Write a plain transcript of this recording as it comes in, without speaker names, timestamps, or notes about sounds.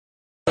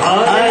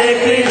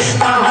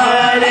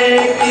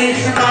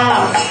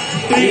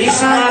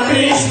Krishna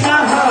Krishna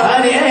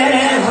Hare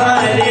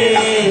Hare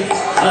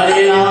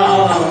Hare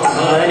Ram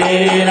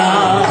Hare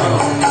Ram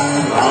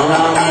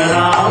Ram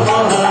Ram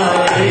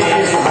Hare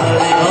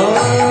Hare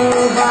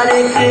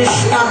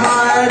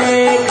Hare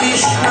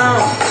Krishna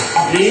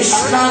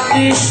Krishna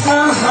Krishna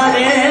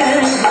Hare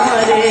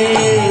Hare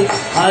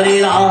Hare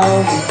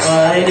Ram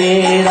Hare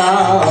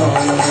Ram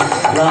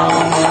Ram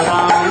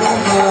Ram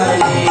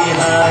Hare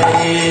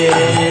Hare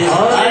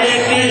Hare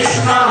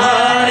Krishna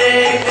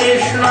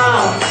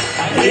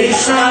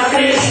Krishna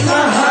Krishna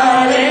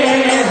Hare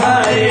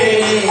Hare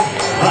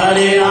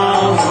Hare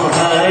Ram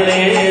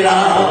Hare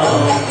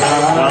Ram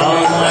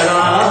Ram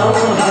Ram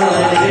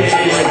Hare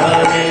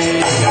Hare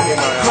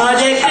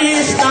Hare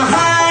Krishna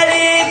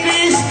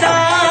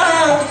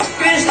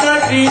Krishna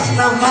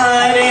Krishna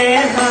Hare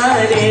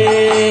Hare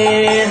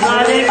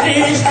Hare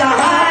Krishna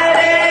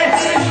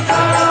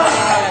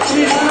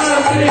Krishna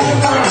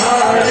Krishna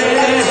Hare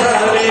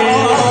Hare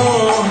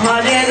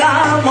Hare Ram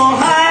Ram Ram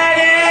Hare Hare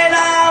Hare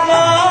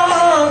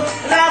Ram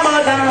Ram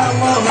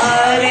Ram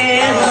Hare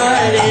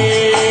Hare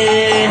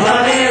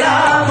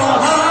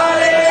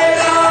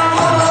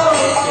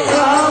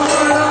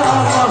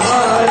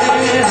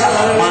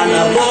Man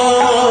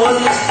bol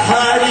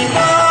Hari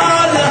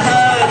bol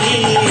Hari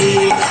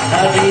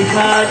Hari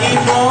Hari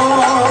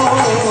bol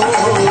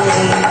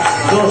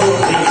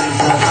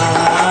Govinda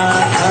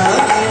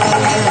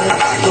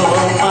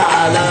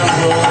Gopal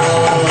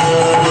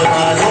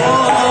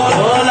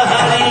bol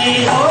Hari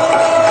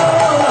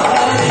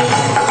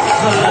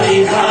Hari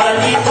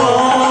Hari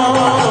bol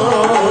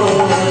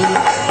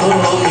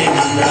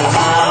Govinda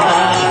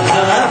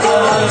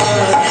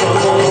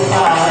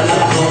Gopal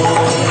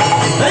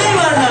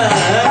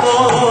bol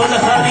bol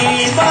Hari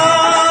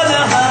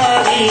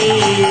Hari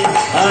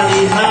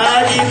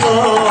Hari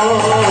bol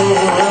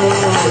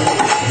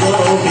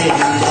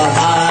Govinda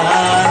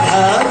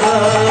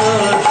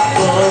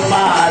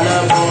Gopal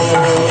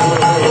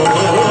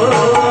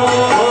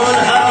bol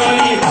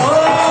Hari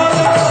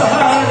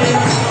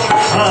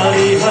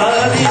Hari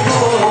Hari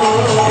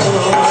bol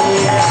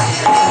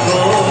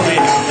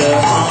Govinda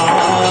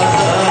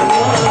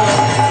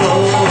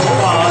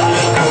Gopal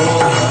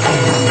bol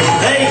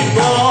Hey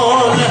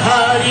bol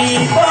Hari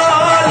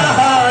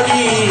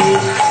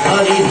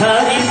Hari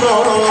Hari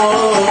bol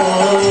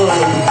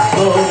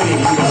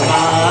Govinda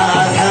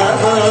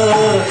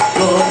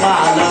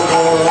Gopal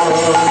bol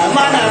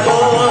Mana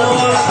bol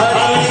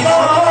Hari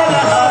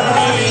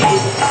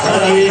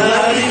Hari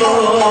Hari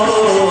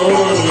bol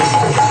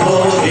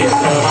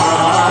Govinda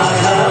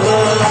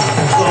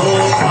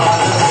Gopal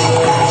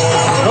bol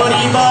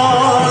Hari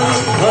bol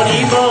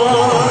Hari bol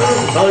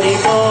Hari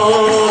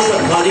bol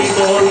Hari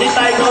bol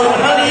Nitai bol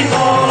Hari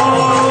bol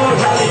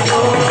Hari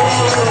bol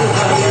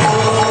Hari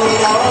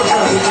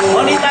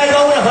bol Nitai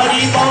bol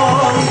Hari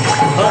bol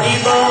Hari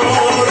bol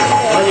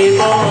Hari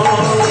bol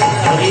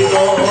Hari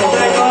bol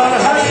Nitai bol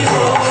Hari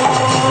bol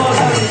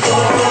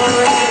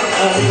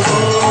Hari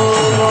bol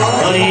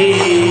Hari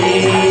bol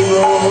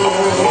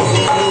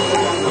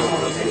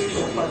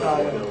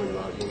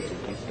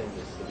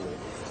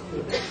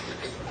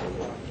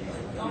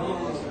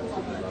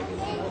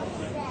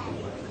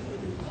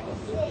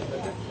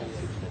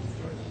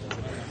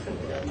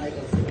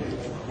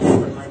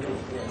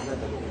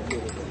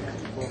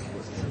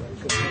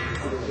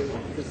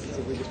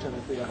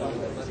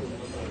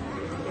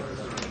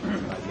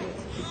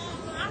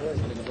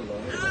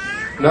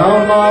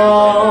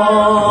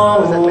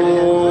Namo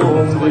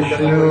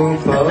Vishnu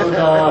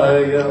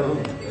Padaya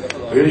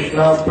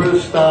Krishna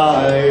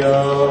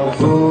Prastaya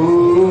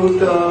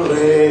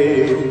Bhutale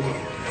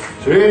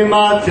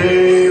Srimad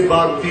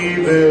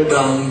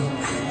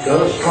Bhaktivedanta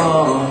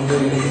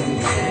Swami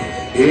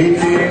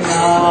Iti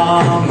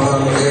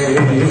Namane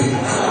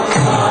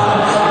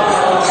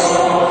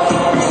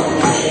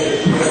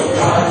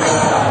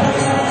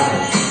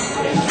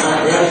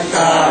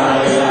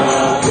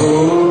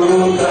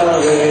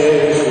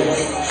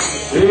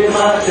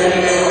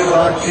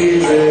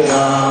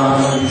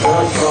Bhaktivedanta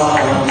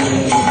Swami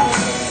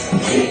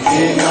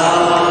Iti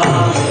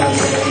Namane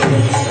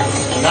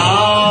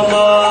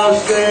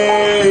Namaste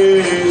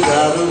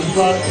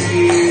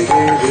Saraswati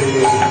Devi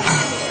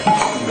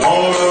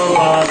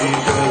Gauravani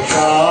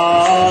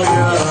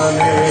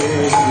Prachayane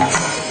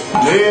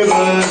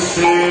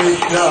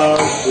Devasesha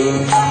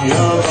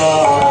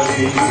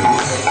Sunyavari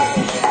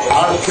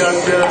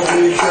Ashatya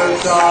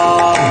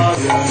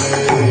Vishatayane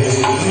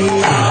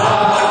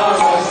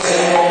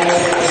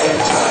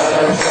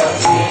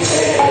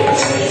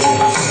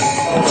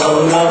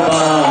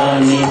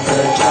Gauravani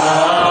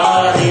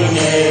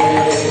Pracharine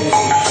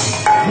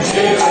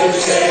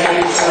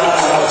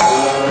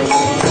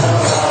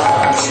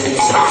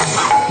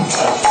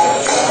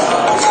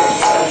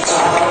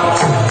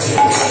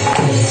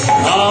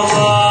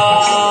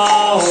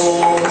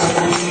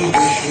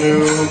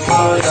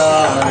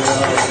Padaya,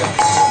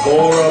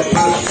 Gaura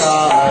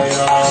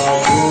Prasaya,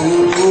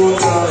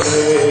 Bhutale,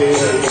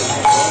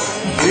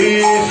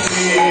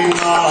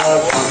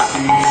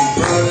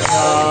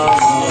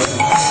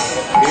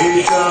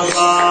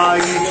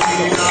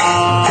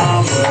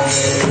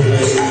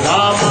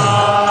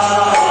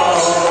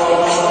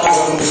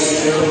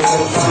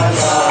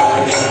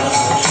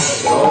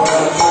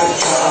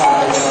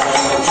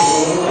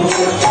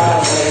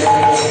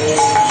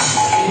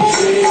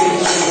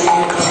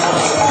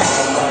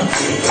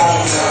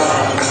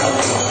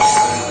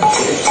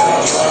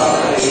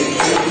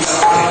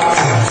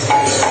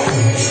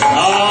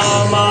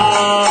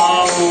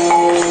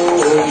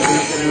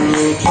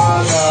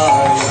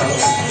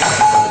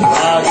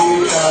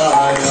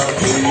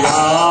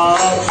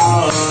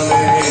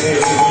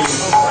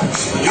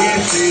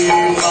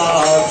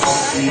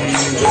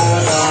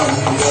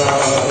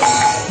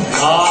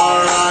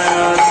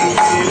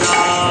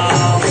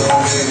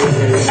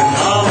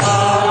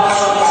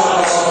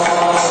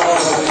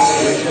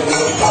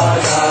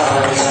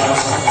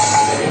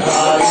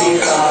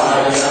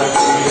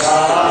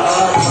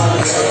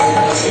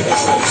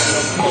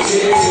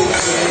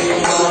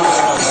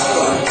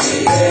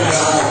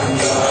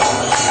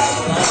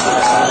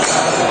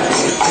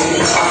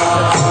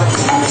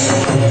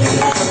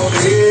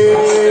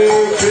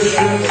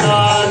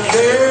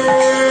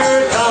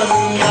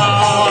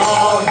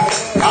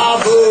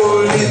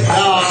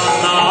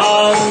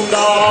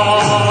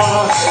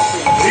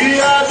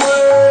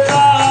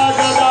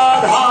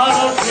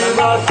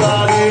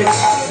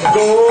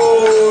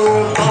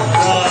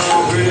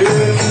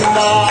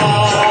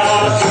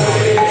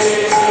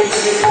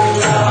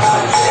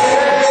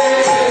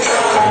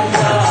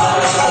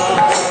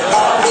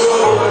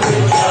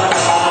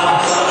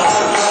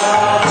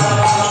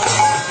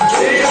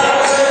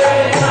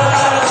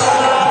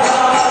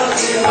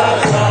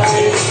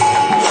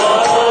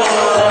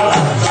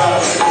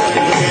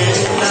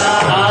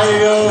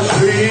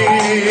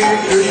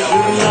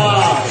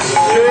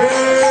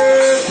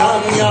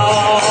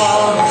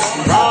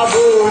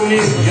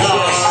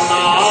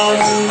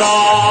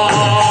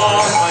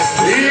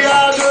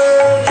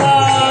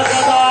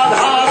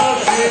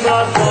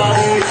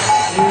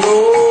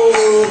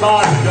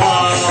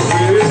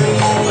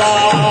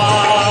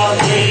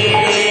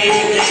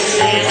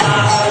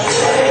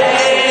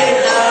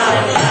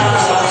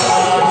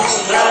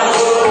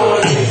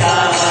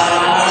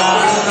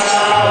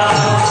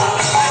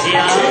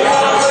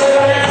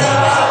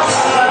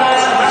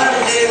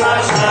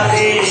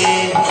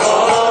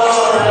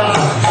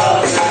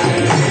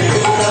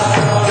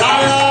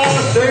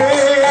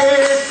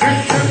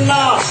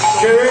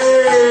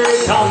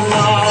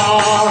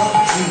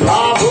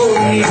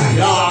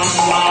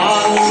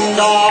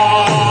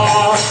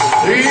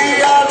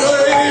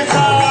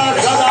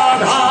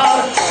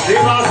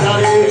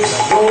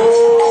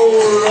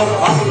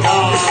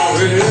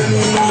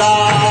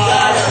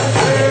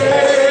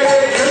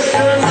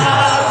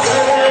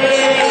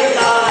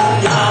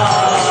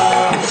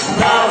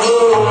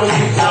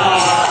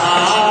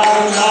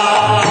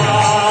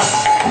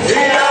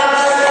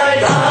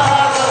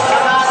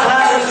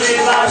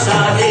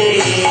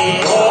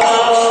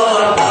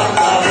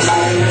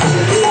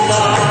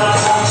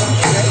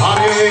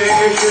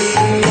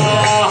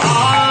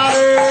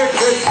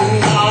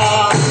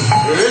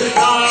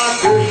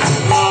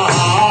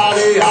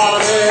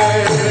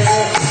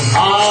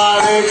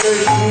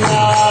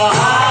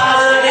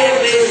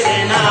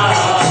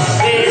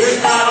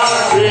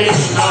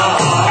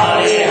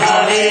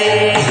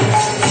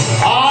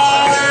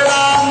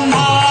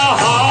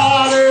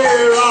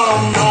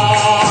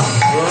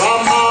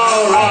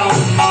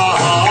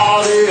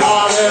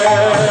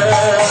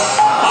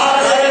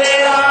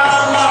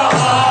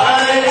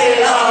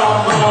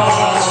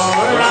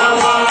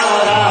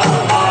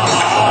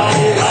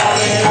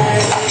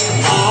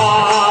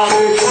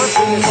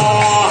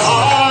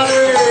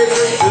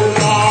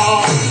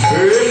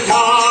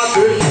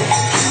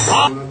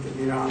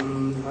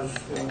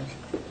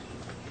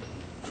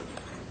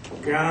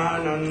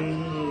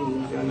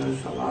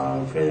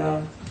 ज्ञानञ्जनशलाकया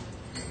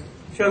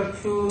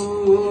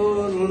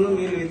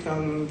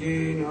चक्षुरुन्मिलितं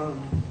येन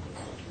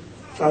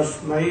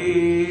तस्मै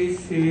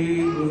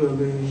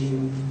श्रीगुरवे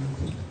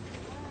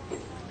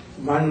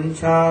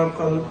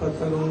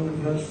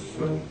वञ्चाकल्पतरुभ्यश्च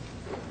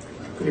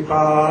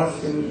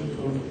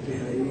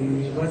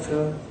कृपासिन्धुभ्यैव च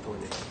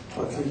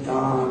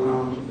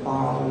पतितानां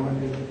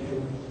पावनेभ्यो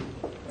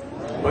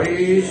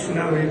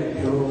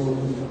वैष्णवेभ्यो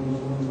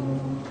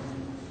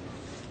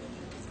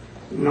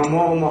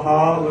नमो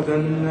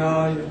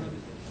महावदन्याय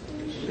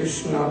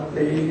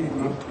कृष्णप्रेमप्रदाय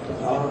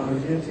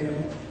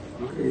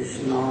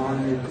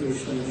कृष्णाय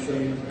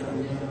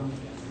कृष्णचैतन्य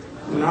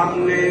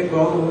नाम्ने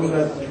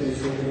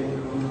गौरत्रिसे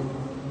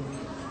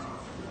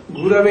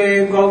गुरवे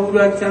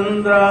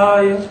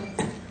गौरचन्द्राय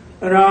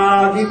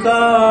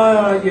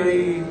राधिकायै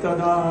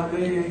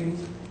तदालयै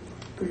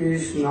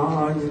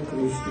कृष्णाय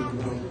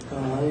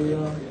कृष्णभक्ताय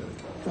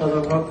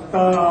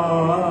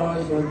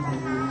तद्भक्ताय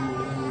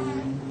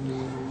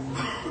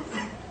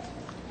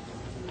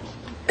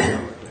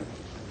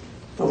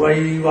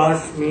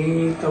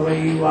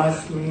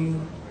तवैवास्मि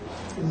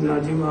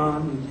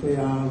नजिमान्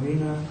त्वया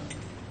विना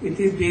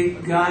इति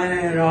विज्ञाय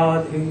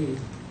Radhe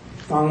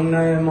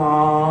तन्नय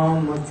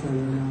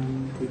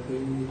मामचरन्ति।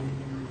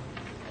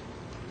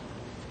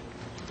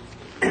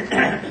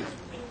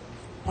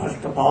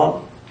 First of all,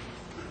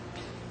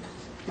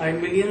 my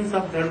millions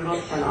of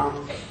dandavats pranam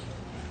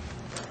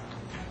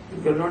to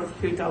the Lord's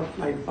feet of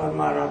my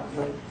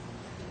Paramaratha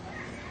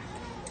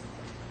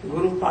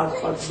Guru Pad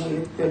Padma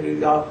Nitya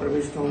Leela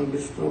Pravishtam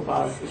Vishnu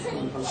Pad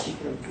Srimad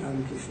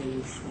Bhaktivedanta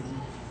Goswami,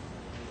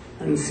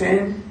 and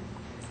send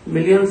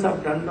millions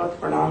of dandavats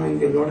pranam in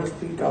the lotus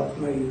feet of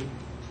my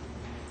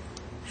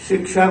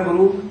Shiksha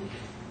Guru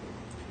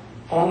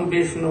Om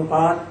Vishnu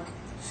Pad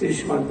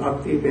Srimad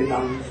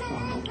Bhaktivedanta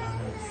Maharaj.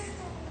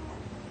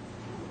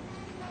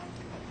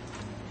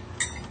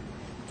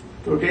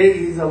 Today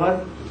is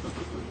our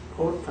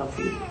fourth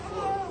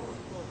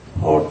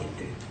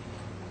day.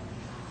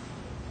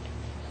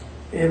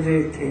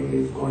 Everything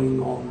is going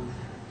on.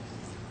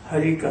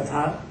 Hari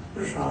Katha,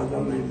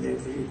 Prasadam and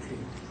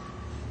everything.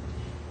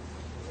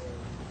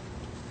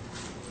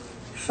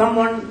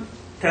 Someone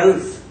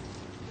tells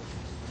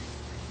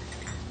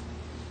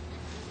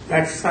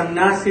that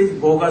sannyas is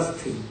bogus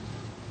thing.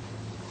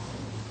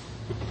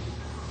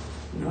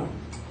 No.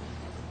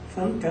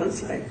 Some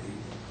tells like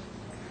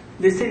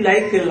this is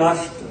like a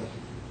lust.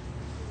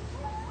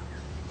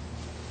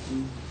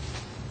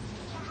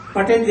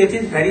 But it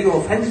is very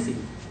offensive.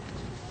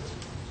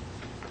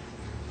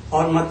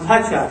 Or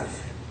Madhvacharya,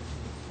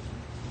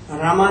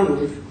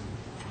 Ramanuj,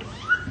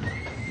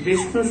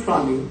 Vishnu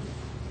Swami,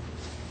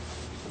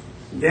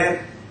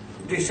 their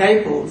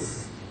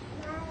disciples,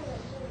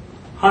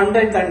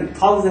 hundreds and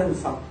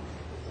thousands of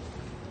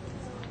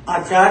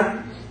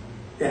Acharya,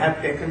 they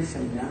have taken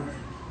sannyas.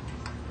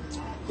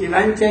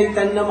 Even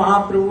Chaitanya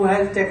Mahaprabhu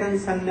has taken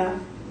sannyas.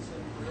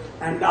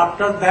 And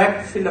after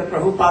that, Srila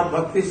Prabhupada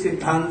Bhakti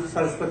Siddhanta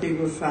Saraswati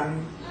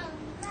Goswami,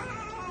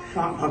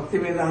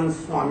 Bhaktivedanta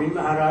Swami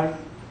Maharaja,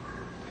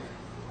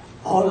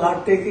 all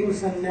are taking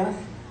sannyas.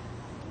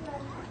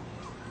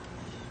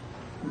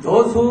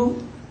 Those who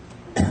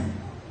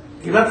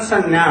give up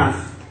sannyas,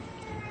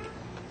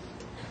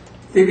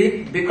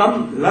 they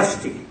become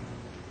lusty.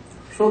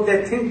 So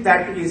they think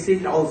that this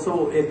is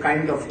also a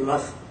kind of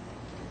lust.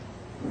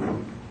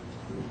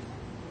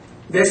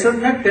 They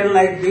should not tell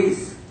like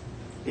this.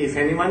 If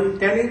anyone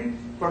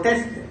telling,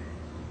 protest them.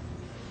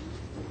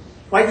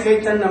 Why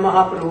Chaitanya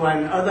Mahaprabhu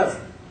and others,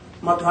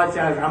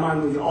 Madhvacharya,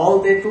 Ramanuja, all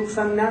they took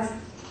sannyas?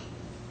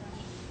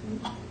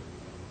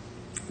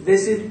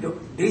 This is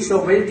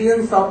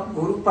disobedience of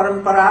Guru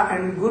Parampara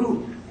and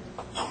Guru.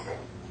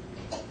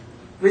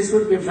 We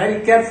should be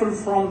very careful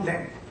from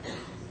them.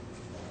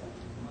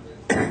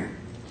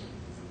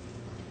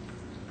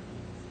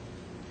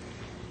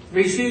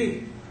 We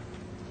see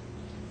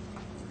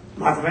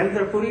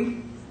Bhaktivedanta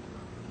Puri,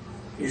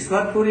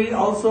 Ishwar Puri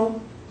also.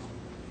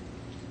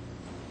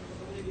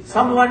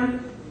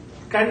 Someone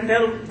can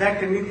tell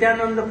that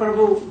Nityananda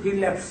Prabhu, he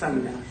left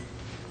sannyas.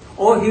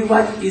 Oh, he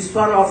was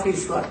Ishwar of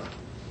Ishwar.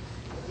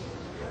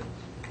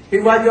 He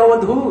was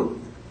Avadhut.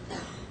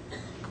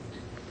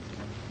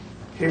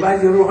 He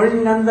was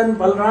Rohini Nandan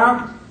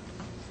Balram.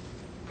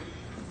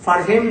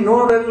 For him,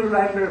 no rule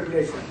and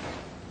regulation.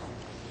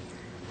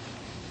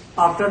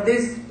 After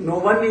this, no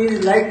one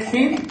is like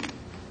him,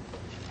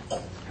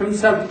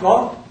 himself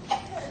God.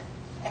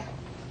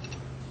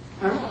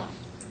 Huh?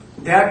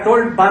 They are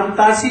told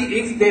Bantasi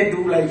if they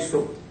do like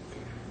so.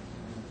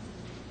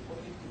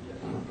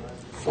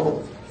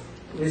 So,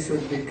 we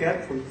should be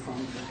careful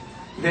from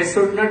that. They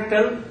should not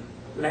tell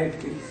like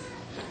this.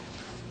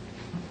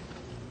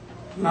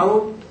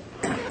 Now,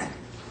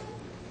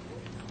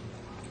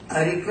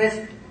 I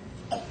request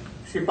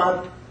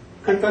Srimad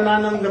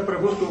Kirtanananda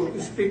Prabhu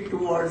to speak 2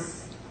 words.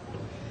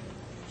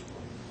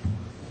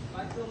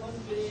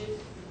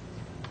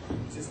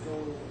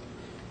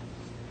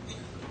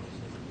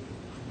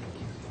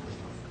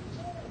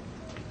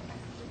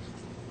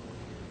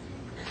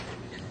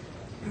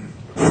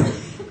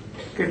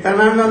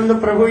 Kirtanananda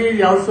Prabhu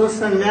is also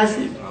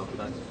sannyasi.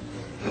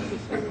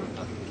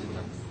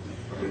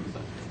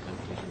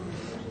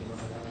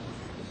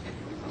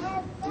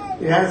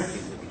 He has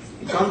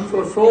come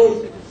to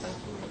so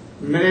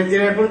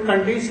miserable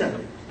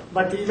condition,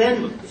 but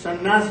even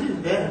sannyasi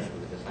is there.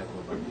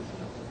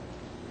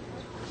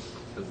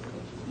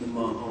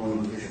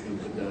 Namo Vishnu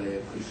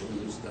Padaya Krishna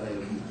Vistaya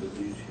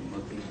Mukadishya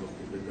Mati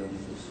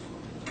Bhaktivedanta.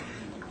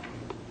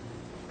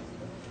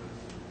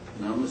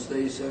 Namaste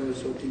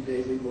Saraswati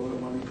Devi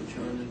Gauramani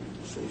Kacharna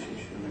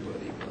Association of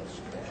Body Class.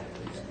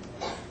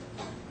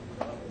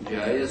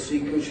 Jaya Sri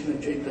Krishna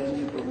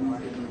Chaitanya Prabhu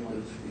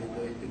Nityananda Sri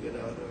Advaita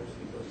Gadadhar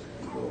Sri Bhakti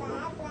Gaura.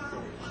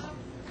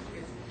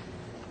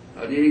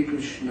 Hare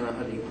Krishna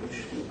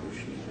Krishna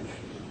Krishna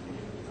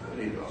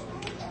Hare Rama.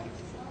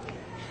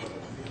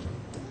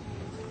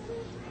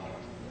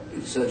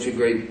 It's such a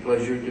great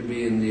pleasure to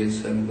be in the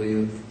assembly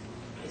of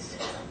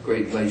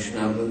great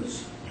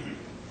Vaishnavas,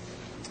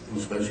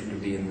 especially to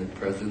be in the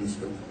presence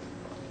of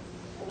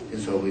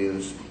His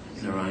Holiness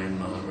Narayan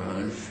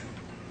Maharaj.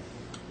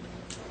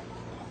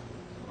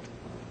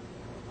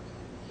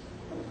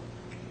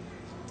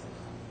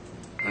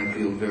 I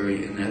feel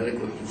very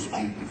inadequate to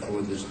speak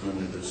before this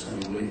learned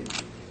assembly.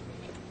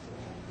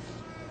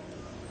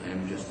 I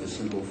am just a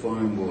simple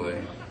farm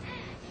boy.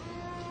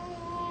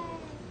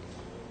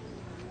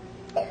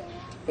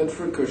 But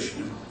for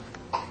Krishna,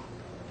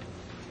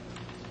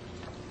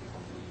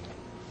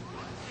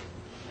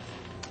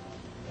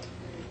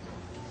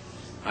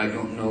 I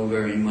don't know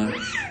very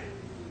much,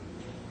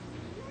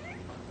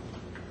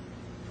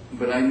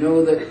 but I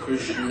know that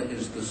Krishna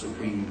is the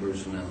Supreme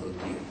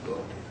Personality of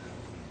God.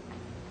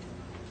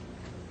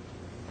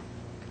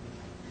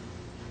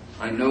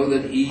 I know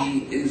that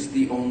He is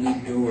the only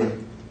doer.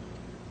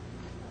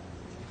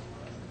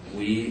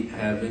 We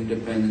have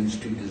independence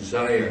to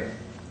desire,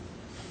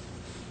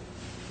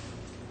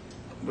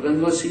 but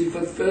unless He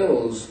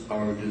fulfills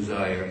our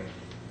desire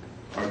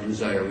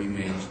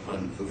remains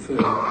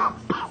unfulfilled.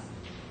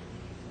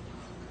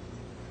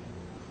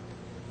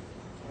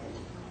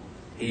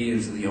 He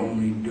is the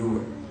only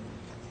doer.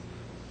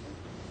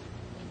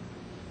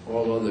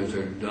 All others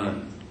are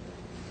done.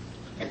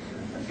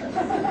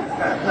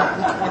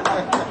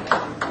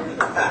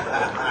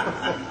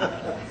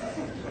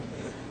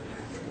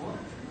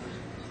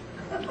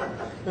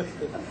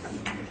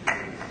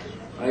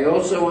 I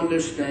also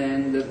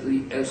understand that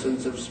the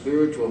essence of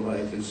spiritual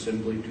life is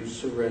simply to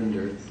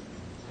surrender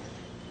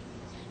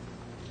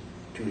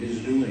to His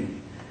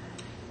doing,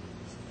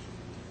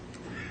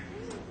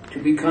 to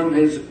become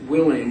His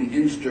willing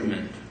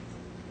instrument,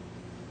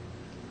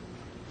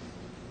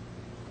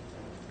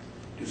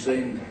 to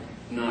say,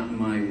 not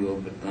my will,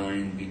 but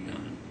thine be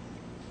done.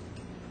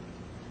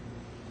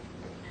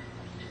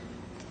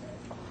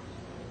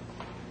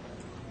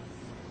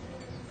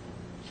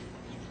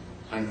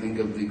 I think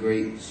of the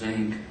great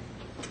saint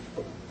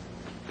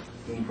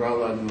whom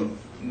Prahlad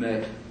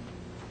met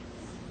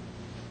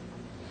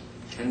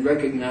and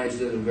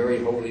recognized as a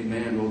very holy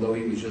man, although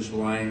he was just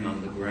lying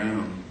on the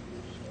ground.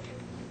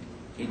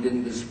 He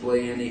didn't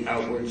display any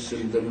outward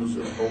symptoms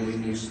of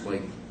holiness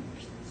like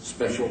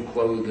special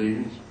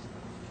clothing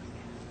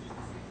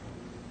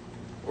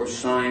or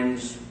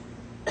signs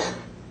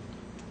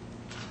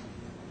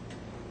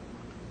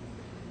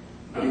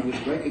but he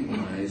was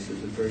recognized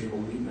as a very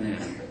holy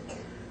man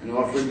and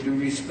offered due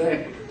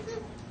respect,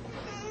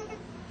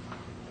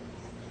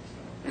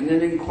 and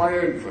then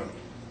inquired from him.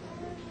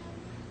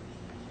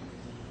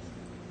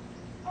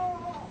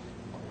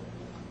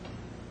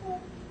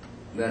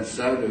 That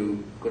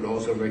sadhu could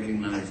also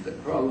recognize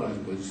that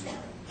Prahlad was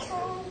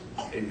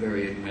a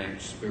very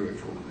advanced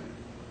spiritual man,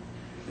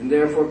 and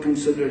therefore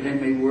considered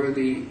him a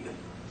worthy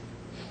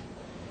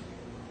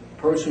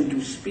person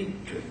to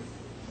speak to.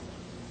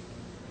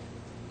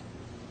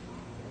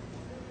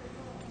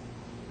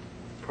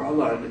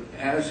 Prahlad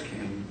asked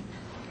him,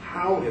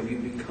 how have you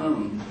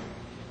become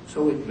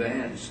so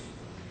advanced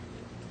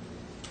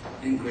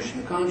in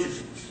Krishna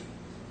consciousness?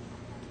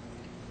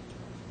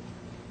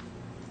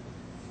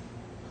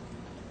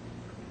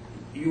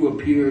 You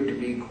appear to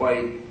be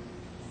quite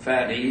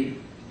fatty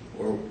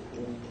or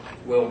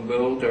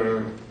well-built,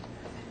 or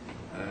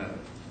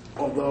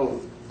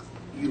although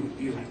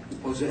you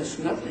possess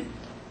nothing.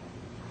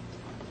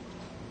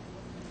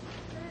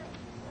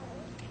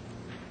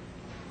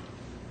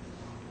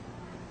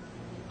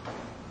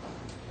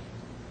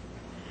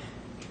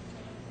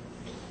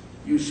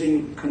 You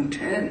seem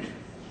content,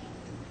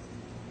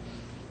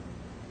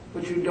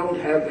 but you don't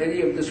have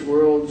any of this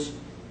world's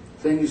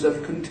things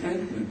of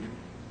contentment.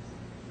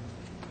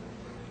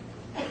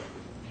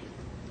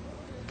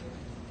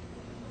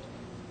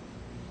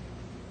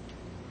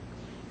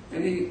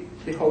 And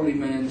the holy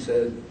man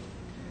said,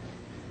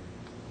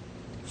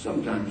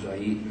 sometimes I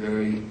eat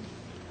very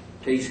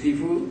tasty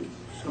food,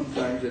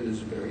 sometimes it is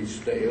very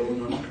stale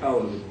and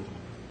unpalatable.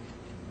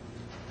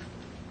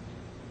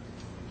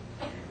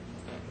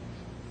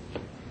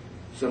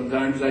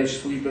 Sometimes I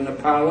sleep in a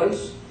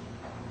palace,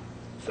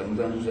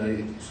 sometimes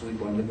I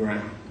sleep on the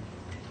ground.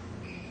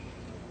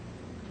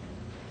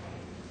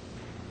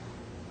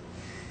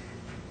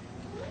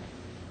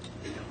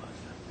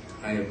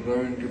 I have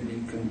learned to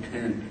be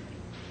content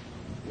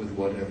with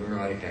whatever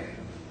I have.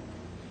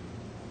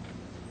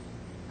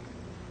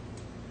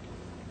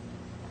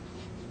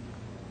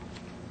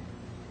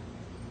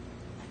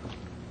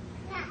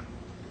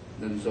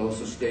 That is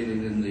also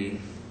stated in the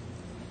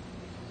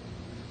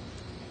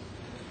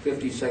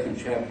 52nd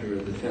chapter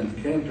of the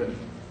 10th canto.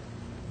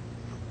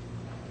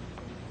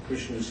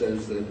 Krishna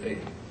says that a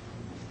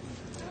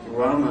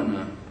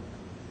Ramana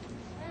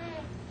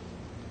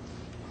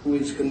who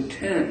is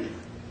content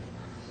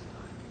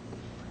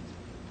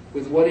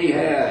with what he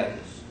has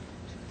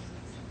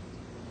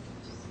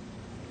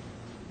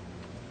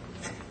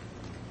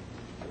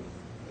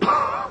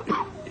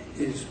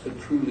is a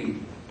truly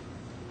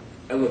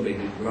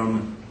elevated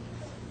Brahman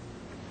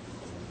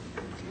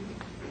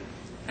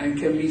and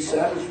can be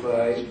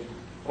satisfied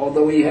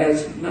although he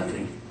has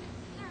nothing.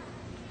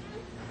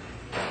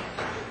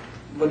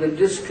 But a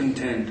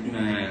discontent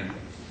man,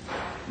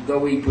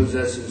 though he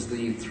possesses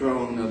the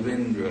throne of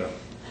Indra,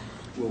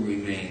 will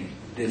remain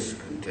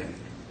discontent.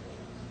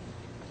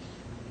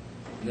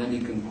 And then he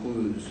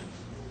concludes,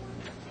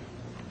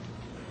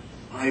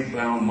 I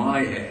bow my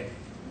head.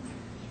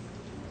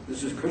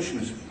 This is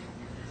Krishna's.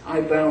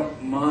 I bow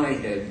my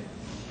head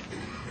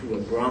to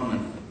a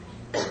Brahmana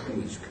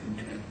who is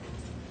content.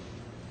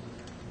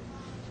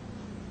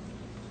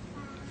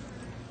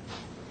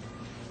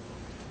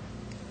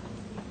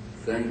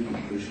 Thank you,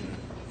 Krishna,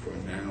 for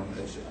now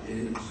as it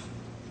is.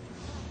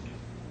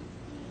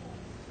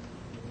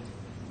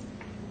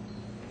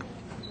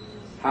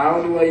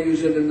 How do I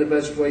use it in the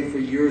best way for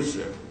your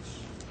service?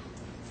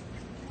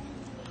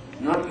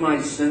 Not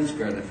my sense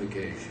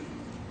gratification.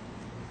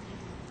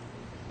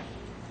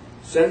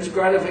 Sense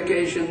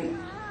gratification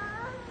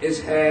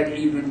is had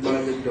even by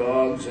the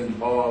dogs and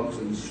hogs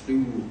and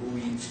stew who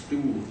eat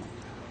stew.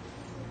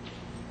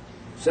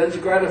 Sense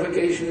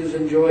gratification is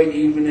enjoyed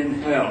even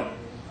in hell,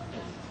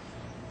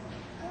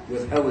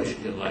 with hellish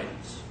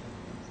delights.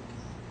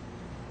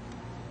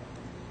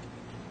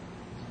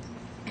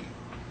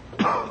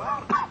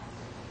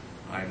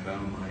 I bow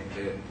my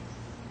head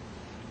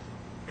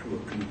to a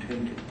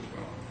contented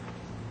Brahman.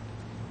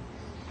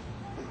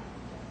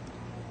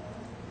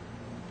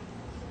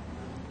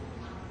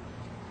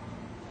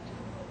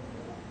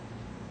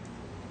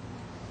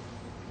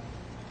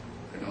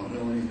 I don't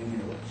know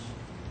anything else,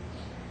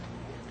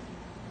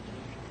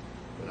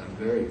 but I'm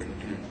very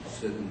content to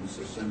sit in this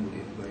assembly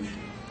of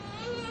Vaishnavas.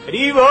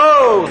 Haribo!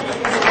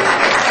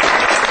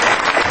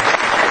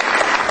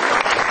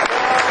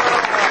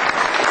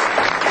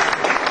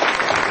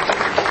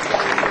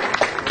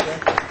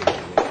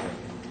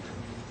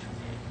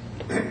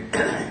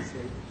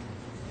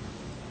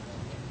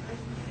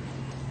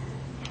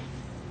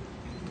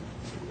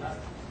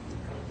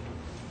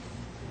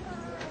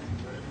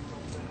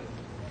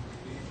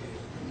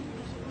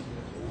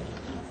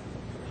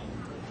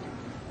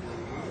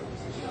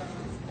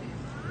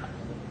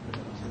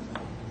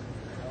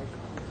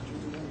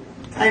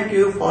 Thank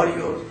you for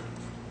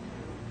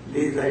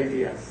these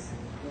ideas.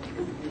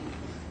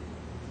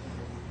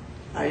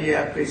 I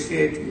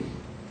appreciate you.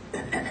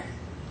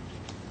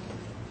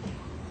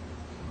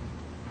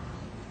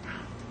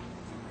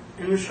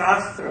 In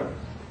Shastra,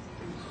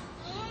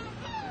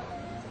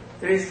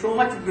 There is so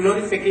much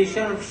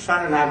glorification of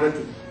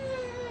Sharanagati.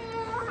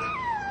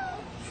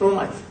 So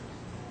much.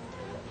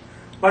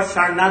 But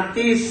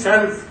Sharanagati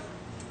itself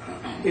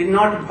is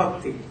not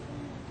bhakti.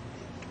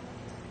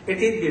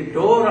 It is the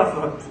door of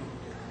bhakti.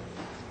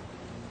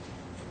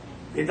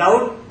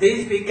 Without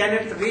this we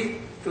cannot reach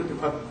to the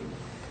bhakti.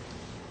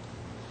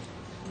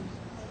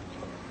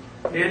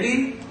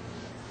 Really,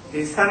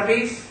 the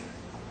service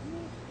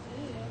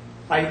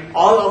by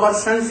all our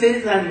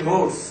senses and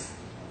modes,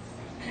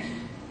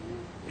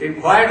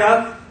 devoid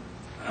of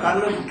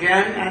karma,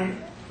 gyan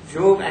and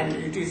yoga and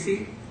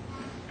etc.,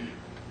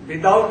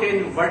 without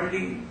any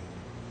worldly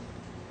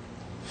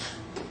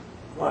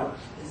what?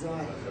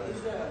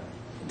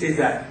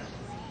 Desire.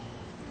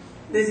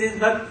 This is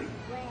bhakti.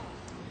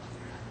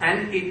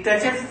 And it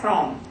touches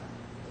from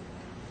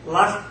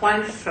last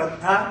point,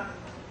 Shraddha,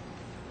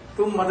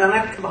 to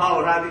Madanakya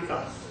Bhav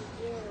Radhikas.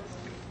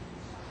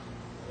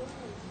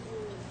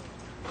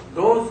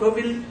 Those who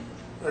will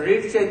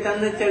read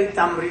Chaitanya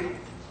Charitamrita,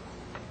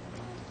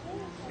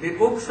 the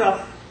books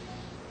of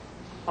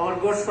our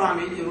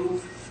Goswami,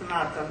 Rup,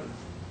 Sanatan,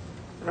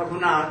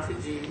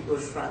 Raghunath Ji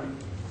Goswami,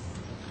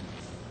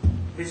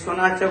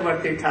 Vishwanath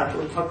Chakravarti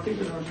Thakur,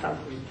 Bhaktivedanta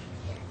Thakur,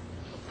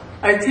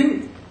 I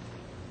think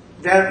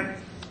there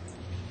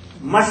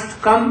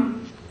must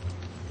come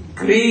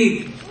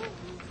greed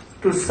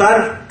to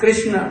serve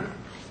Krishna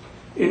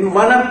in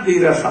one of the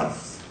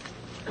rasas.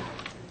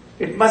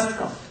 It must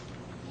come.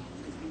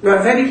 You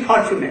are very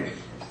fortunate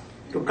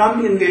to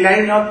come in the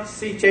line of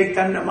Sri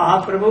Chaitanya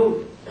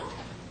Mahaprabhu.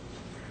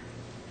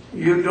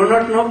 You do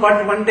not know,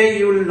 but one day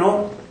you will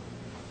know.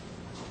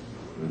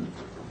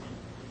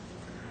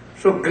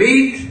 So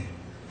greed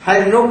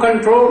has no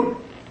control.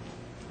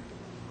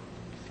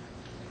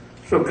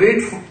 So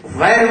greed,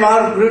 where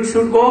our greed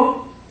should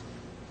go?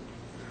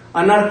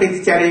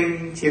 Anarpit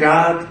charing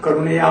chirad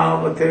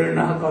karunaya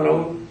vatirna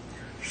kalau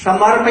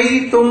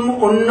samarpayitum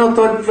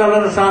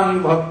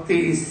unnatojvalarasam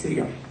bhakti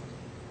isriyam.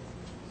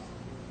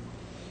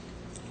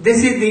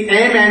 This is the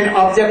aim and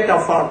object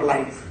of our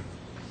life.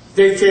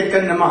 Sri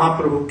Chaitanya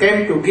Mahaprabhu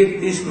came to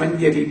give this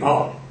Manjari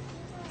Bhav.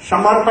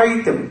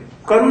 Samarpayitum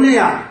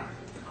karunaya,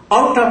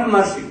 out of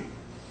mercy.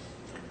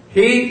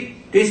 He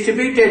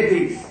distributed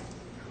this.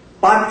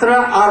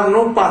 Patra or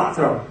no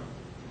patra,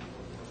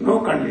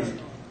 no condition.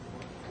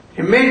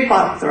 He made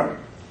patra,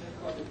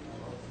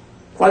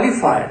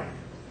 qualified,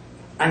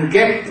 and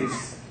get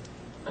this.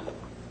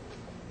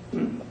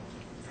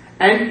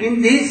 And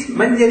in this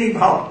Manjari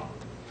Bhav,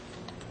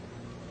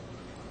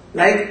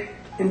 like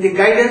in the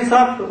guidance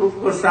of Rupa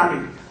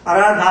Goswami,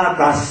 Aradha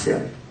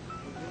Dasya.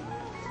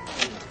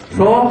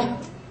 So,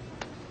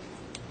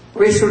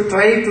 we should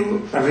try to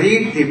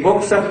read the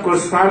books of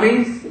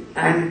Goswamis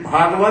and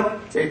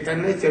Bhagavad,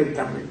 Chaitanya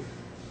Charitamrita.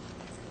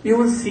 You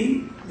will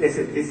see this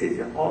is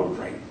all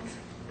right.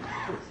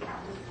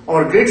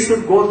 Our greed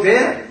should go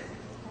there.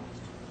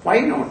 Why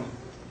not?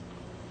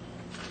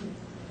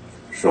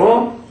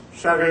 So,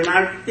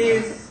 Sharanagati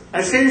is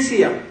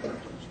essential,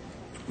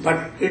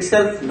 but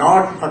itself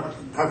not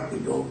bhakti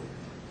yoga.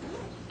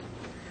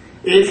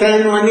 If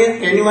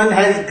anyone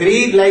has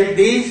greed like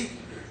this,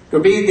 to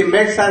be the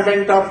maid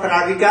servant of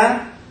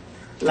Radhika,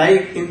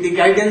 like in the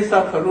guidance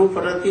of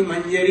Rupavati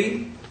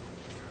Manjari,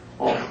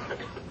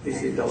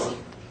 this is our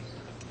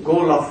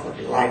goal of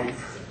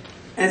life,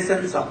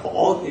 essence of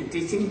all the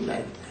teaching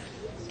life.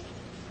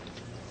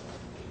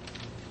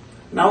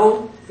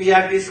 Now we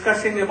are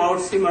discussing about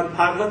Srimad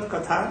Bhagavad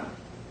Katha.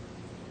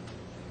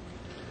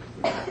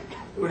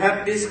 We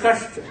have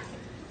discussed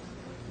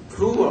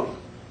Dhruva,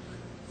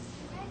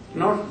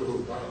 not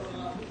Dhruva.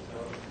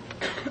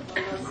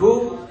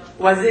 Dhruva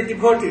was a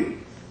devotee.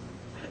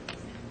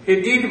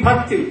 He did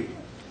bhakti.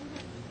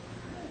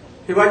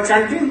 He was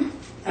chanting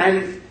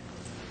and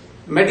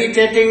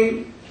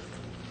meditating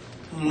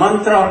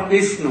mantra of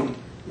Vishnu,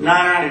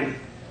 Narayan.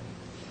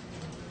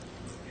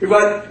 He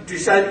was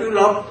disciple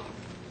of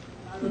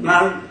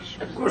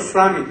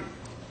Goswami,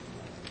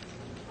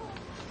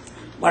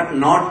 but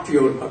not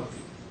pure bhakti.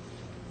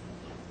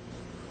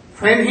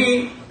 When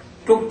he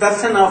took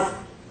darshan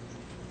of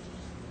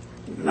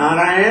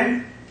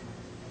Narayan,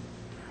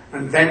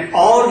 and then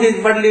all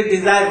his worldly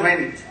desire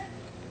went.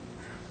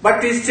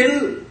 But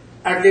still,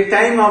 at the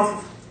time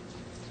of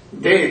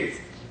death,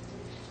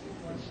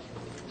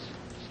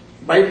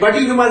 by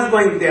body he was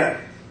going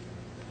there,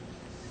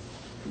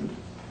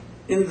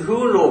 in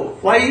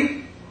Dhruvalok.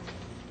 Why?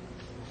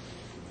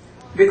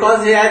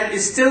 Because he had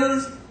still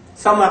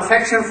some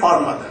affection for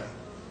mother.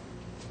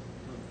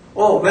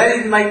 Oh, where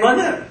is my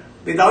mother?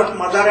 Without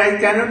mother I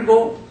cannot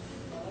go.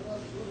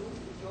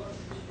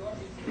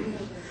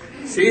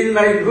 She is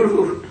my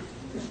Guru.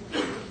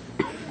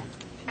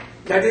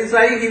 That is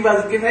why he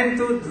was given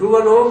to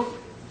Dhruvalok,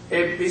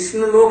 a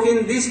Vishnu Lok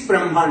in this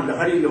Brahmanda,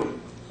 Hari Lok.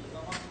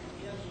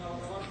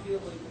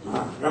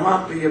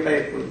 Rama Priya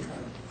Vaikuntha.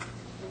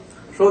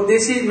 So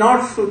this is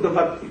not Suddha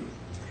Bhakti.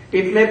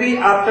 It may be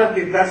after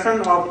the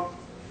darshan of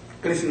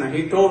Krishna.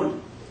 He told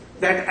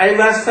that I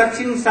was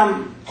touching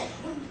some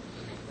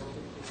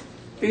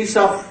piece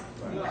of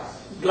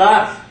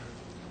glass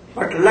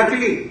But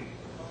luckily,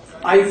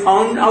 I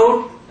found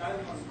out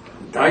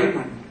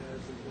diamond.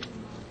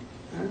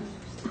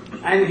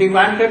 And he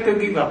wanted to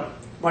give up.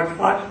 But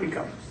what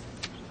becomes?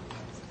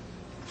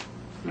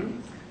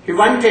 He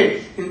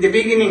wanted in the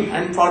beginning,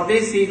 and for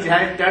this he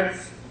had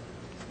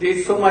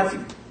did so much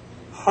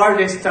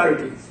hard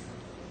studies.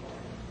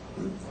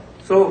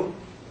 So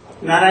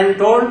Narayan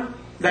told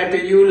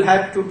that you will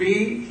have to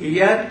be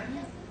here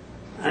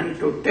and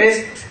to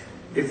taste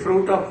the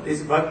fruit of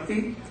this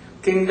bhakti,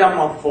 kingdom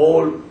of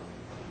whole.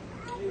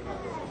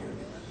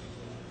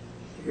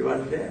 He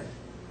was there.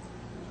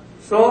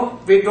 So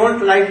we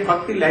don't like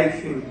bhakti like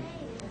him.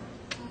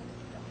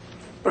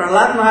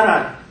 Prahlad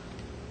Maharaj,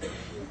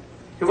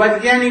 he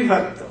was Jnani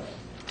Bhakta.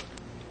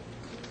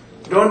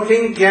 Don't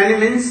think Jnani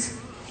means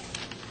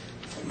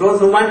those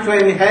who want to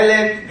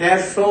annihilate their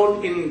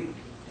soul in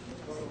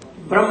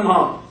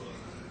Brahma.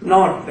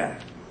 Not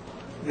that.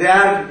 They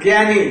are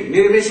Jnani,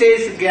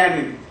 Nirvishesh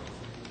Jnani.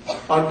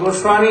 Or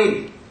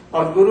Goswami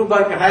or Guru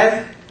Bharg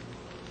has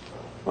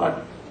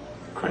what?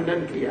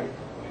 Khandan Kriya.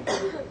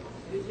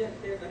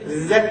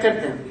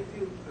 Rejected them.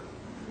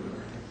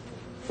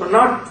 So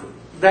not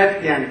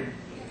that Jnani.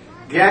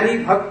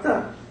 Jnani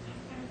Bhakta.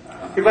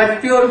 He was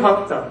pure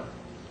Bhakta.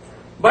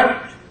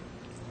 But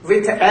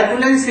with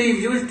abundance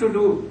he used to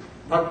do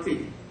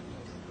bhakti.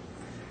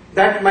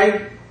 That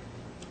my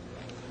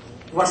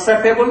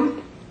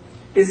worshipable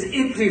is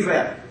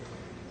everywhere.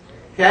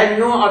 He has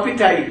no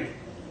appetite.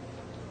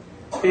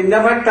 He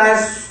never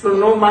tries to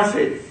no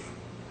massage,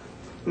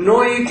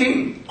 no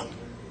eating,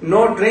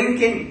 no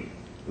drinking,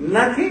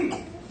 nothing.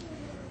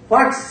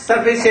 What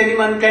service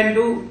anyone can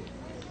do?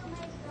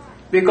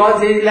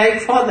 Because he is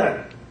like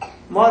father,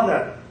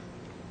 mother.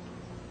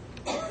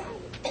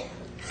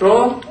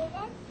 So,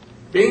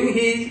 being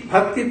he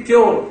bhakti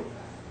pure,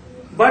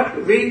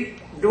 but we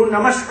do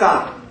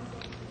namaskar,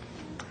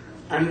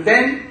 and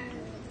then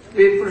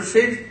we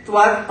proceed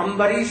toward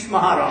Ambarish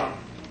Maharaj.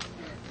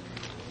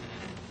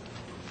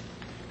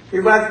 He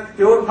was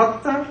pure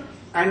bhakta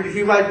and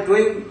he was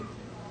doing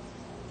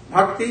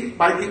bhakti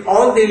by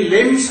all the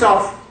limbs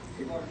of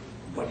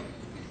body.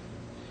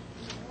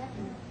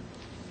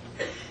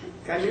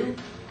 Can you?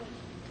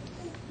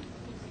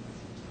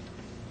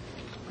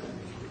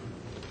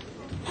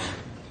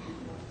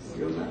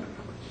 You know.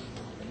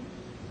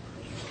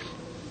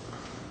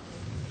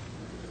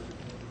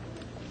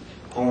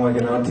 Om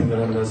Ganati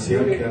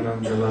Mirandasya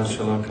Kyanam Jala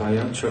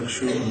Shalakaya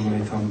Chakshu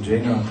Unmetam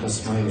Jena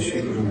Tasmai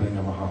Shri Gurave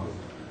Namaha.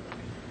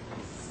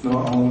 No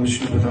Om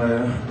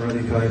Vishnupadaya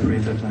Radhikaya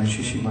Priyatatnai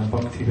Srimad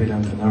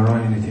Bhaktivedanta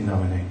Narayan iti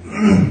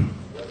namine.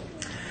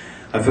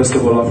 I first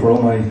of all offer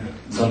all my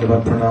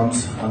Dandavat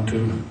pranams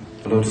unto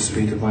the lotus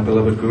feet of my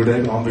beloved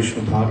Gurudev, Om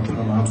Vishnupad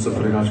Pranamsa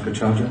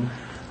Parigajkacharya,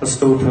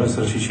 Astotar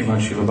Srimad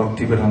Srila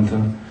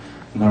Bhaktivedanta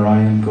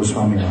Narayan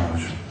Goswami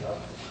Maharaja,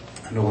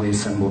 and all the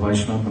assembled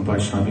Vaishnava and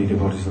Vaishnavi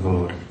devotees of the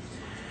Lord.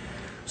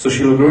 So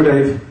Srila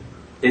Gurudev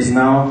is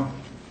now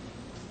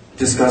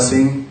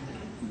discussing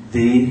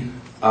the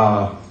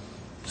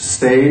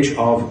stage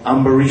of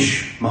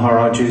Ambarish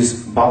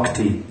Maharaj's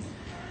bhakti,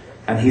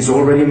 and he's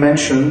already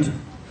mentioned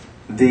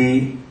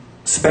the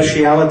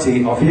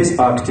speciality of his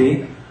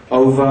bhakti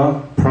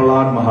over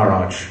Prahlad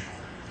Maharaj.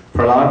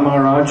 Prahlad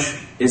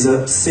Maharaj is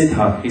a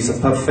siddha, he's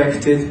a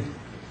perfected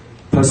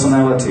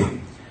personality,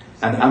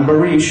 and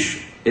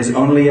Ambarish is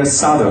only a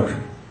sadhak,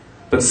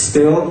 but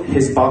still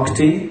his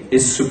bhakti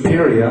is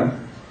superior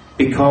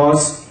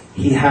because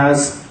he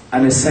has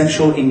an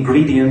essential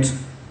ingredient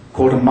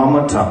called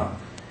mamata.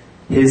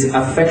 His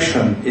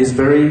affection is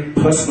very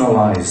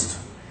personalized.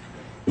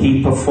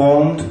 He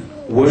performed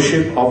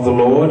worship of the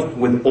Lord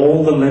with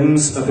all the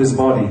limbs of his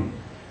body.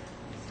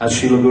 As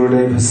Srila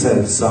Gurudev has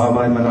said,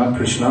 Savai Mana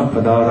Krishna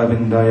Padara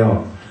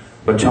Vindaya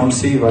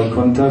Vachamsi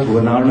Vaikunta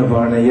Gwanarna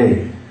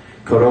Varnaye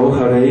Karo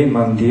Hare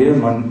Mandir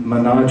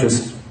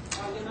Manajas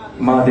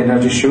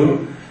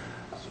Madinajishu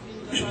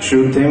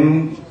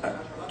Shrutim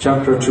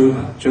Chakra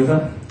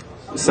Chuta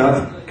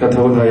Sat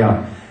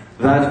Kathodaya.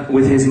 That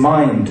with his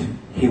mind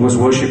he was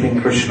worshipping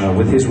Krishna,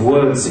 with his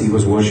words he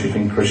was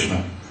worshipping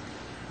Krishna.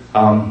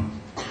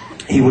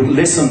 He would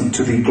listen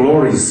to the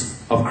glories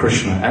of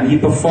Krishna, and he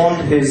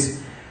performed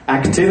his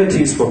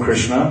activities for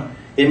Krishna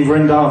in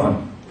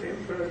Vrindavan.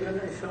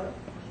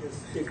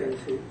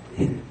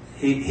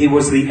 He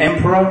was the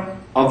emperor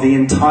of the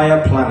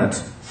entire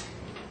planet.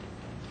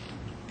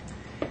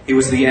 He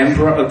was the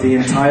emperor of the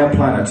entire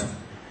planet,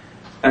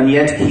 and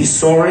yet he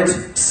saw it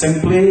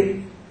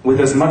simply with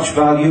as much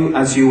value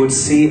as you would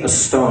see a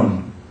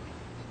stone.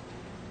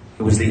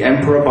 He was the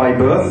emperor by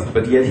birth,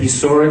 but yet he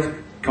saw it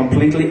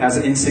completely as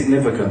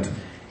insignificant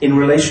in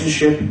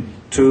relationship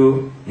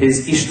to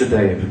his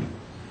Ishtadev.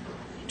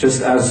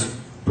 Just as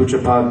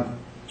Pujapad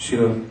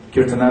Srila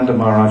Kirtananda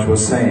Maharaj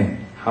was saying,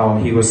 how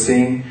he was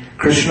seeing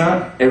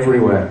Krishna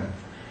everywhere.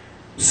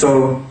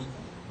 So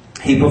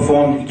he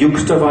performed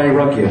Yukta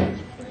Vairagya.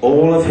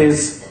 All of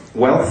his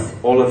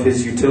wealth, all of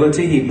his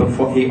utility, he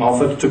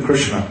offered to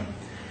Krishna.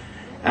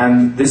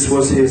 And this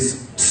was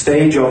his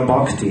stage of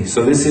bhakti.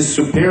 So this is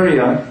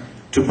superior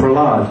to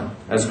Prahlad.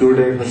 As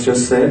Gurudev has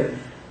just said,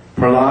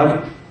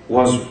 Prahlad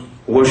was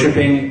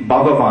worshipping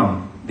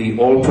Bhagavan, the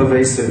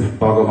all-pervasive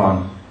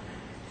Bhagavan,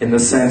 in the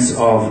sense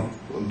of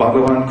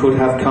Bhagavan could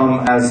have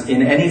come as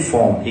in any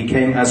form. He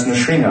came as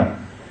Nrsimha,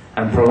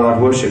 and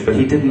Prahlad worshipped, but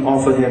he didn't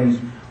offer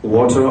him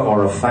water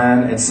or a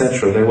fan,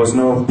 etc. There was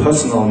no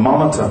personal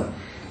mamata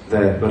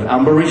there. But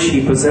Ambarish,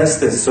 he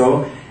possessed this.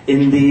 So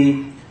in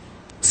the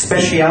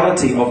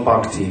speciality of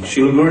bhakti,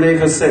 Srila Gurudev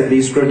has said,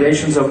 these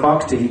gradations of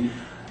bhakti,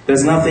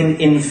 there's nothing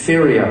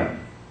inferior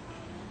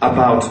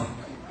about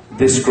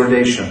this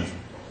gradation.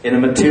 In a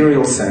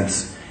material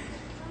sense,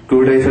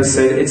 Gurudev has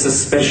said it's a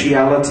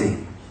speciality,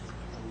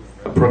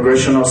 a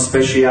progression of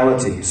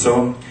speciality.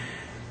 So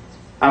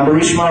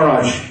Ambarish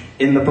Maharaj,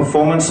 in the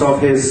performance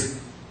of his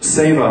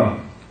seva,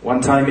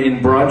 one time in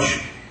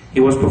Braj, he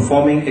was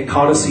performing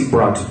Ekadasi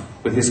Brat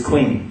with his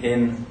queen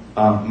in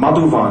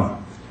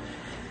Madhuvan.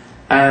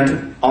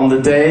 And on the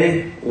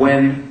day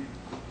when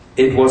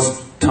it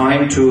was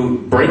time to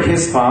break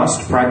his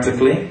fast,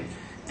 practically,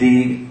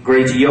 the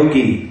great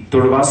yogi,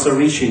 Durvasa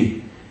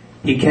Rishi,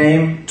 he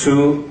came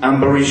to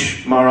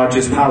Ambarish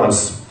Maharaj's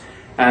palace.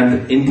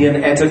 And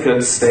Indian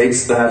etiquette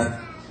states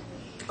that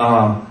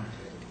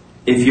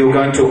if you're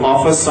going to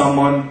offer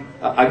someone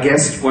a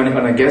guest, when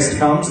a guest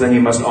comes, then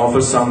you must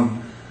offer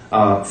some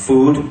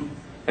food,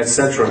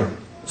 etc.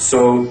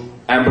 So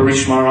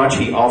Ambarish Maharaj,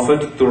 he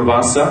offered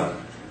Durvasa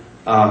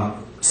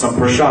some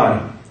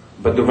prasad.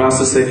 But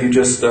Durvasa said, you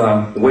just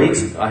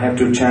wait, I have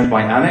to chant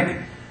my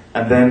anik,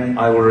 and then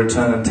I will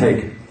return and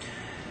take.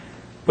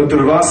 But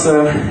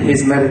Durvasa,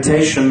 his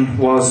meditation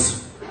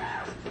was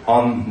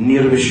on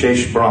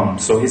Nirvishesh Brahm,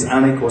 so his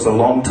anik was a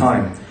long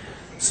time.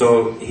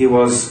 So he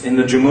was in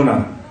the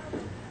Jamuna.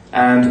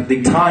 And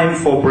the time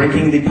for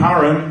breaking the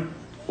paran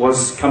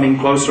was coming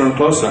closer and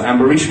closer.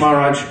 Ambarish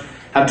Maharaj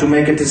had to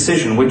make a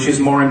decision, which is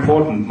more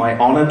important, my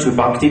honor to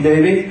Bhakti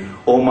Devi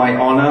or my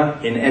honor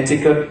in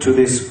etiquette to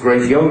this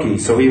great yogi.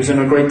 So he was in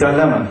a great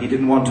dilemma. He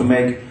didn't want to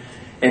make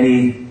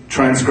any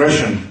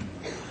transgression.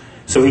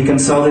 So he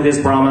consulted his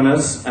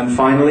brahmanas, and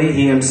finally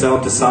he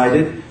himself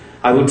decided,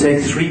 I will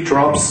take 3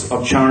 drops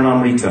of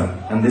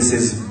Charanamrita, and this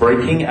is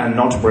breaking and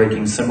not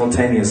breaking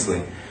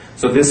simultaneously.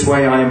 So this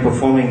way I am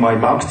performing my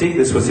bhakti,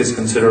 this was his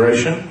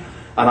consideration,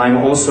 and I'm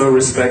also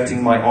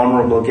respecting my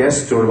honorable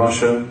guest,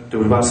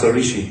 Durvasa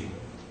Rishi.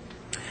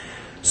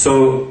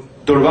 So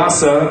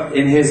Durvasa,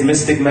 in his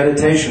mystic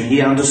meditation,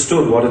 he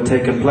understood what had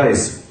taken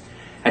place.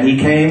 And he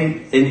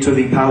came into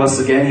the palace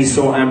again, he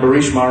saw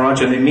Ambarish Maharaj,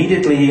 and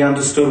immediately he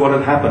understood what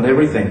had happened,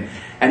 everything.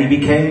 And he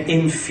became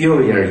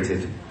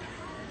infuriated.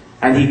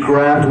 And he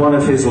grabbed one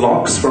of his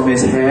locks from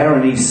his hair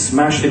and he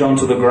smashed it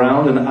onto the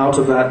ground, and out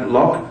of that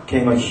lock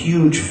came a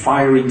huge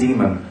fiery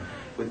demon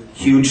with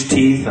huge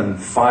teeth and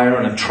fire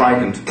and a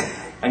trident,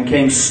 and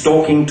came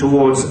stalking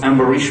towards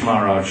Ambarish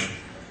Maharaj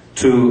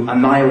to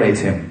annihilate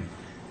him.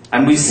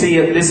 And we see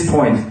at this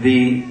point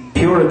the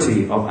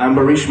purity of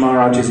Ambarish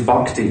Maharaj's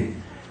bhakti,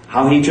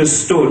 how he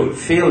just stood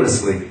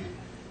fearlessly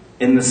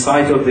in the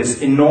sight of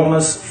this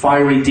enormous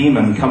fiery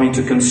demon coming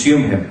to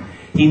consume him.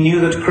 He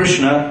knew that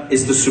Krishna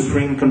is the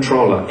supreme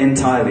controller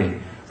entirely.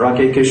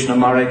 Rake Krishna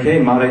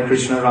Mareke, Mare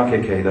Krishna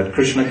Rakeke. That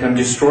Krishna can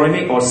destroy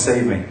me or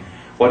save me,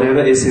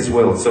 whatever is his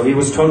will. So he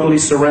was totally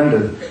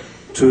surrendered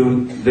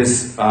to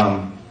this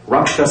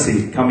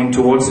Rakshasi coming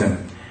towards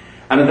him.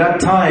 And at that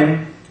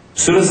time,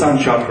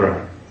 Sudarshan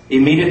Chakra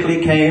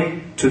immediately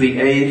came to the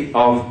aid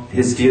of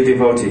his dear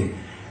devotee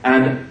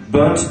and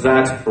burnt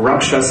that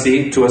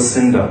Rakshasi to a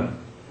cinder.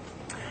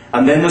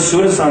 And then the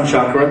Sudarshan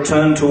Chakra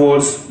turned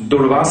towards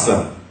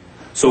Durvasa.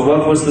 So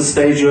what was the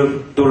stage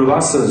of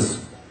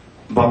Durvasa's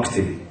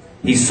bhakti?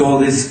 He saw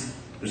this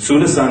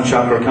Sudarshan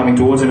Chakra coming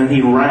towards him and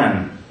he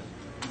ran.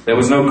 There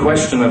was no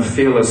question of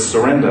fearless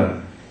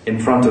surrender in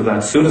front of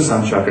that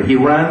Sudarshan Chakra. He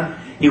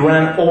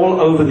ran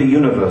all over the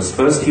universe.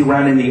 First he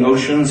ran in the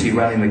oceans, he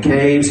ran in the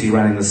caves, he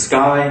ran in the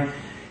sky,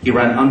 he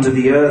ran under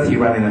the earth, he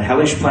ran in the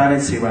hellish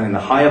planets, he ran in the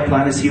higher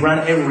planets, he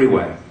ran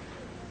everywhere.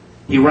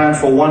 He ran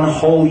for 1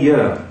 whole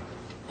year.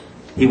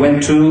 He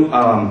went to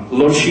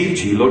Lord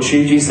Shivji. Lord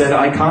Shivji said,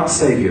 I can't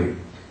save you.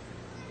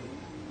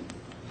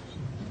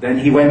 Then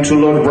he went to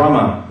Lord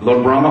Brahma.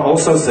 Lord Brahma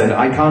also said,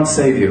 I can't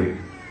save you.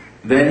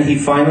 Then he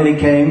finally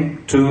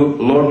came to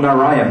Lord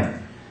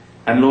Narayan.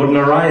 And Lord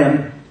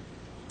Narayan,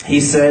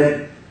 he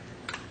said,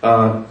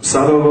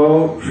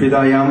 Sadhavo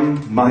Hridayam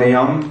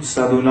Mahayam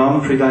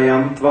Sadhunam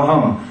Hridayam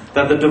Tvaham.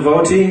 That the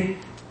devotee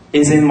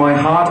is in my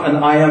heart and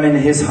I am in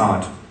his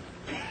heart.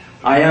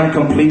 I am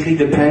completely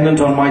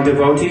dependent on my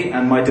devotee,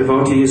 and my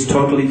devotee is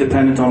totally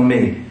dependent on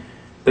me.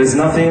 There's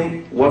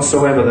nothing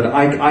whatsoever that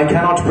I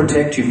cannot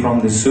protect you from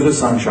this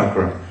Sudarshan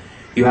Chakra.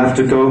 You have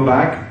to go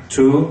back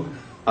to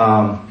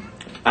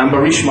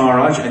Ambarish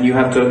Maharaj and you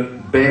have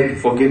to beg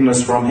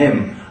forgiveness from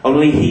him.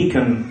 Only he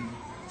can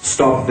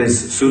stop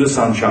this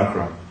Sudarshan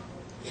Chakra.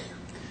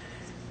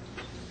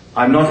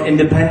 I'm not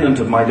independent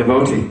of my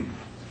devotee.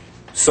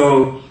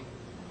 So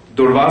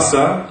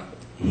Durvasa,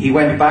 he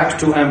went back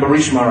to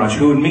Ambarish Maharaj,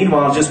 who had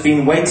meanwhile just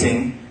been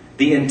waiting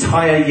the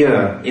entire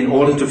year in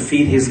order to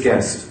feed his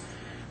guest.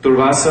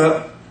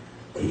 Durvasa,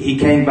 he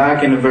came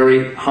back in a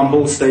very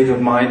humble state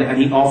of mind,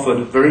 and he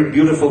offered very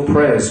beautiful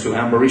prayers to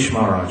Ambarish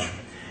Maharaj.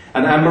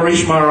 And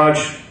Ambarish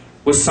Maharaj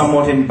was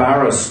somewhat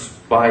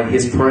embarrassed by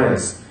his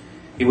prayers.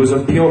 He was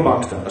a pure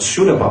bhakta, a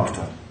Shuddha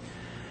bhakta.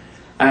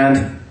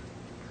 And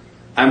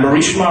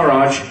Ambarish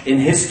Maharaj, in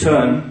his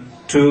turn,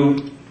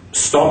 to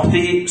stop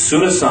the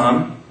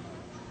Sudasan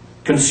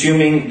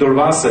consuming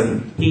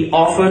Durvasa, he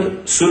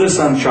offered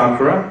Sudasan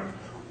Chakra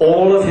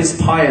all of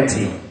his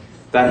piety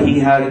that he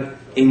had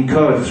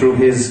incurred through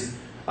his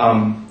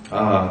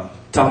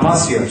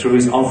tapasya, through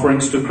his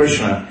offerings to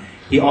Krishna.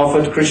 He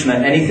offered Krishna,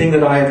 anything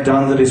that I have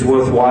done that is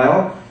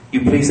worthwhile,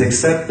 you please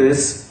accept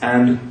this,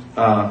 and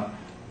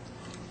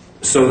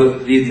so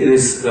that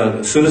this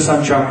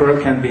Sudasan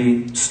Chakra can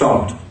be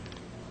stopped.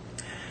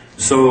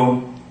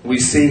 So we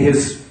see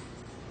his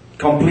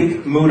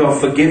complete mood of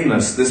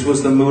forgiveness. This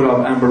was the mood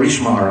of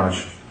Ambarish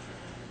Maharaj.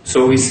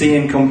 So we see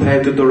him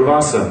compared to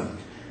Durvasa.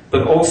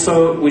 But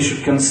also we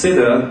should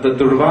consider that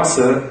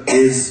Durvasa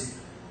is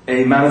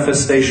a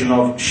manifestation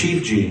of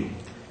Shivji.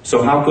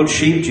 So how could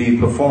Shivji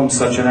perform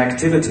such an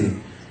activity?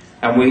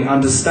 And we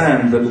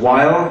understand that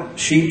while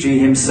Shivji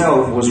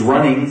himself was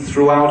running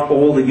throughout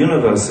all the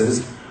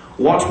universes,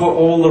 what were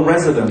all the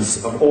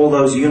residents of all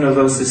those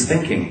universes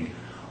thinking?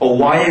 Or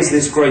why is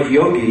this great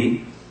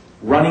yogi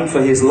running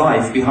for his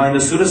life behind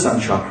the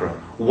Sudasan Chakra?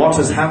 What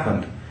has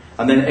happened?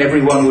 And then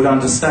everyone would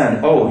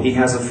understand, oh, he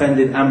has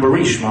offended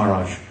Ambarish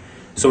Maharaj.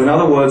 So in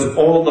other words,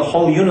 the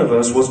whole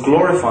universe was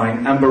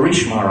glorifying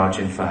Ambarish Maharaj,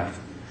 in fact.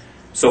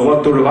 So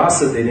what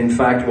Durvasa did, in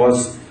fact,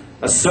 was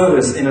a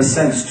service, in a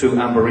sense, to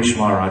Ambarish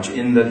Maharaj,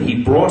 in that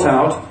he brought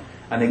out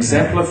and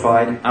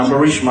exemplified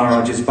Ambarish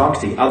Maharaj's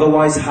bhakti.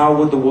 Otherwise, how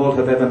would the world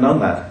have ever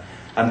known that?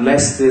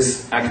 Unless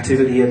this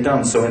activity had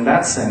done. So in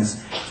that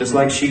sense, just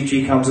like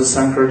Shivji comes as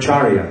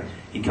Sankaracharya,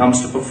 he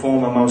comes to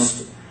perform a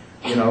most,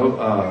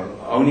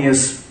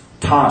 onerous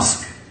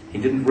task. He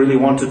didn't really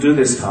want to do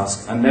this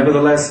task. And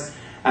nevertheless,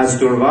 as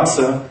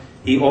Durvasa,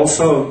 he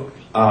also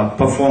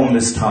performed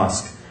this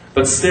task.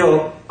 But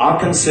still, our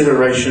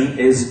consideration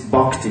is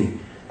bhakti.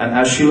 And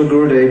as Srila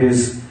Gurudev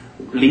is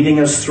leading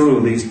us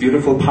through these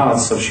beautiful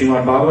paths of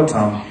Srimad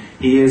Bhagavatam,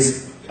 he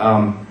is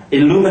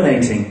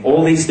illuminating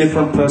all these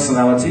different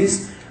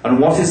personalities and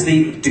what is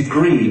the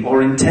degree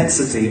or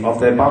intensity of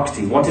their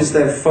bhakti, what is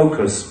their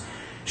focus.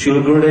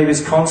 Srila Gurudev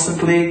is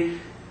constantly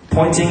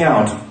pointing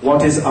out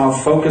what is our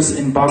focus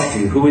in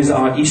bhakti, who is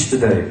our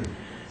Ishtadev.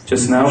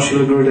 Just now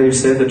Srila Gurudev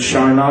said that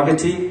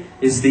Sharanagati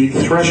is the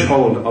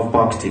threshold of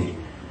bhakti.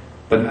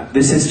 But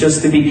this is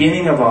just the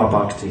beginning of our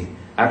bhakti.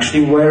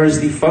 Actually, where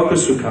is the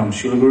focus to come?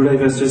 Srila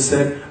Gurudev has just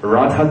said,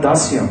 Radha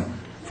Dasyam,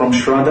 from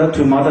Shraddha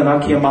to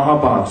Madanakya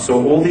Mahabhav.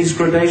 So all these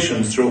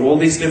gradations, through all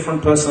these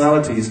different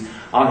personalities,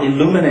 are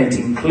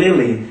illuminating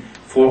clearly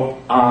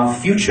for our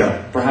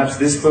future, perhaps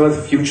this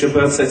birth, future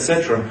births,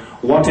 etc.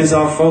 What is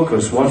our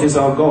focus? What is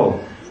our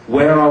goal?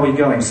 Where are we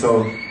going?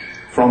 So,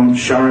 from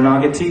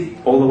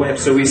Sharanagati all the way up.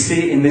 So we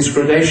see in this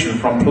gradation,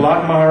 from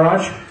Prahlad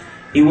Maharaj,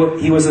 he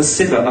was a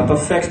siddha, a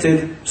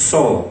perfected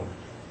soul.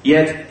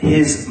 Yet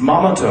his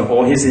mamata,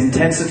 or his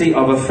intensity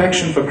of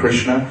affection for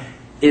Krishna,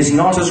 is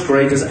not as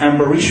great as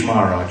Ambarish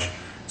Maharaj.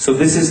 So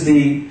this is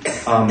the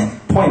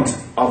point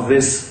of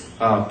this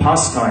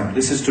pastime.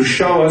 This is to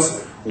show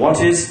us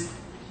what is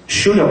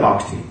Shuddha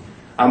Bhakti.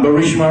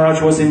 Ambarish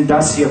Maharaj was in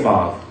Dasya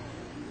Bhav,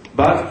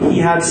 but he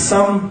had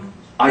some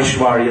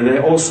Aishwarya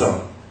there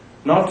also.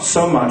 Not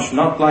so much,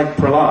 not like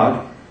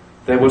Prahlad.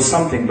 There was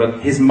something,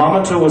 but his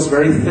mamata was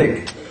very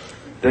thick.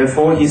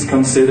 Therefore he's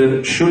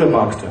considered Shuddha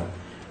Bhakta.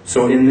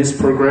 So in this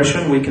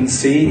progression we can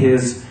see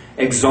his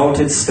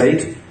exalted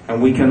state,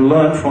 and we can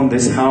learn from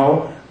this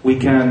how we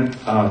can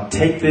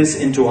take this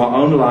into our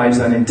own lives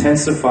and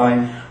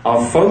intensify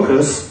our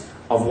focus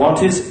of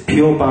what is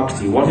pure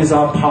bhakti, what is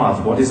our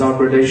path, what is our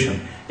gradation.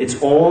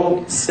 It's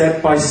all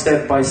step by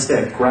step by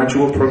step,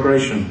 gradual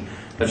progression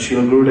that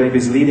Srila Gurudev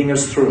is leading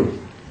us through.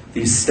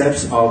 These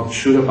steps of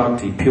Shuddha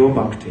Bhakti, pure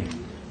bhakti.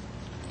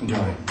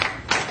 Enjoy.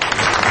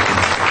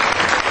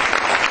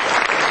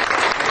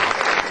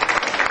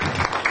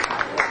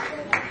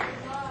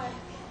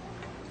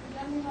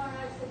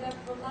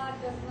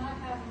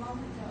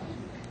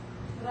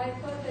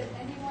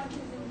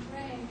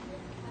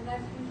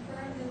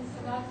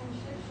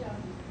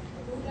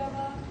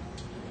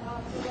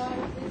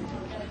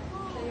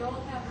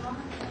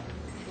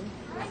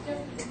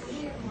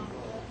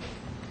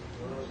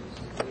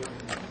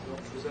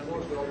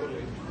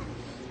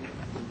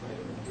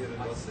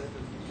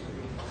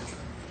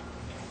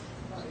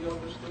 He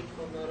understood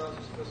from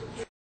Narayan's presentation.